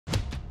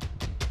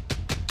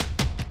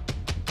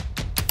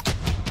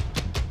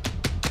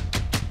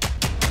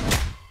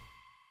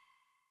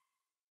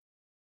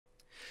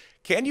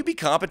Can you be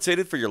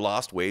compensated for your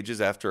lost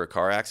wages after a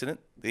car accident?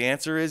 The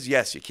answer is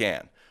yes, you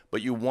can,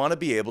 but you want to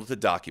be able to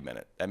document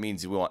it. That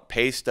means you want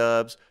pay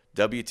stubs,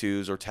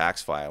 W-2s, or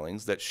tax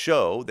filings that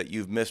show that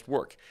you've missed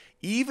work.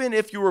 Even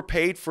if you were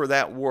paid for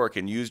that work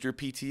and used your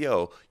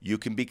PTO, you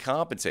can be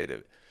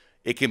compensated.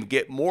 It can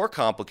get more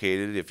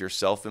complicated if you're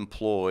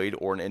self-employed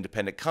or an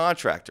independent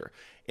contractor.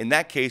 In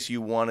that case,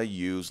 you want to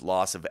use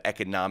loss of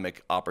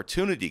economic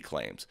opportunity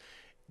claims.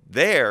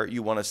 There,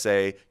 you want to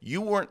say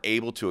you weren't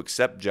able to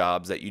accept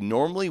jobs that you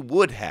normally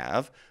would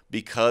have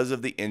because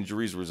of the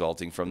injuries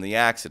resulting from the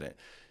accident.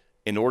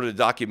 In order to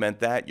document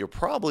that, you're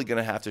probably going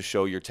to have to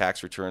show your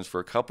tax returns for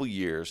a couple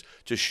years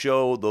to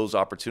show those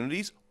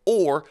opportunities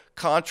or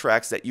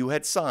contracts that you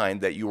had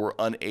signed that you were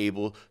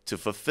unable to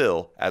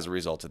fulfill as a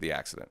result of the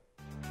accident.